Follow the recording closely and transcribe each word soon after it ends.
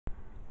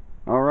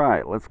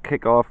Alright, let's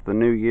kick off the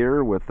new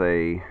year with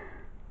a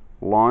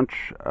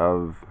launch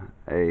of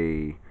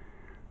a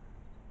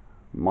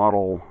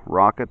model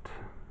rocket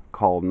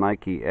called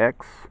Nike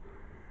X.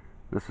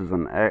 This is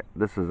an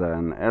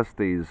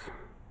Estes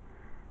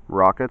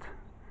rocket.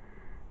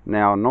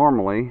 Now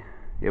normally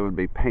it would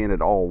be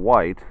painted all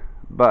white,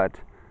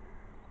 but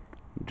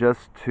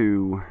just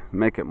to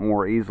make it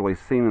more easily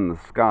seen in the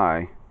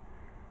sky,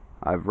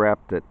 I've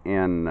wrapped it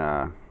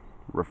in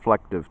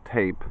reflective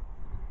tape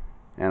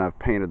and I've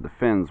painted the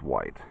fins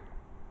white.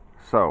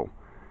 So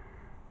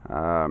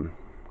I've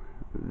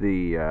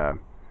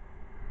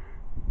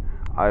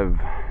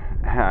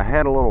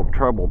had a little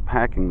trouble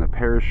packing the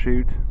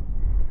parachute,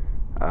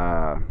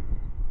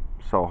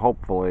 so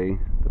hopefully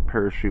the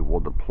parachute will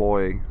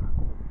deploy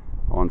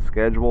on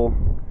schedule,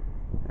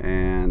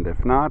 and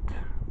if not,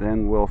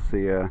 then we'll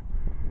see a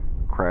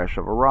crash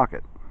of a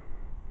rocket.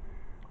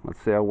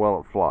 Let's see how well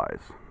it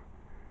flies.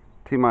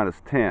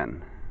 T-minus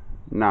 10,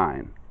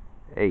 9,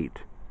 8,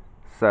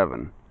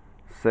 7,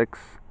 6,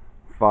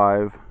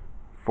 5,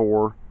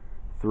 4,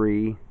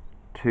 3,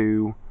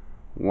 2,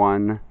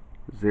 1,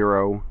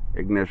 0,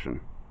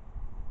 ignition.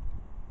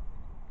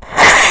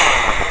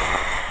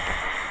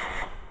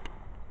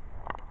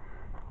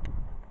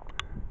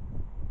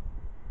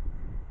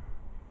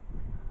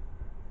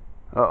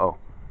 Uh-oh.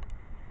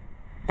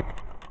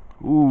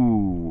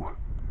 Ooh.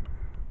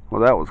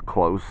 Well, that was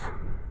close.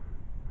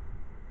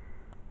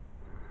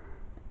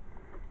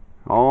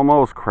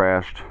 Almost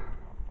crashed.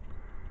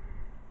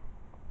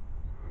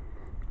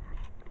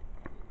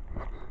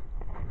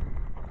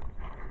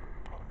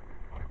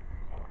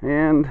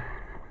 And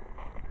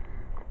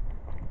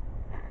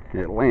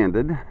it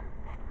landed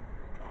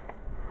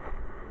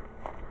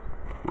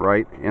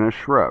right in a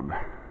shrub.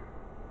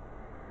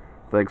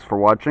 Thanks for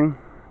watching.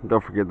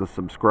 Don't forget to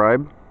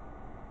subscribe,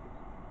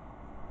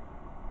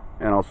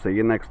 and I'll see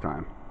you next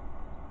time.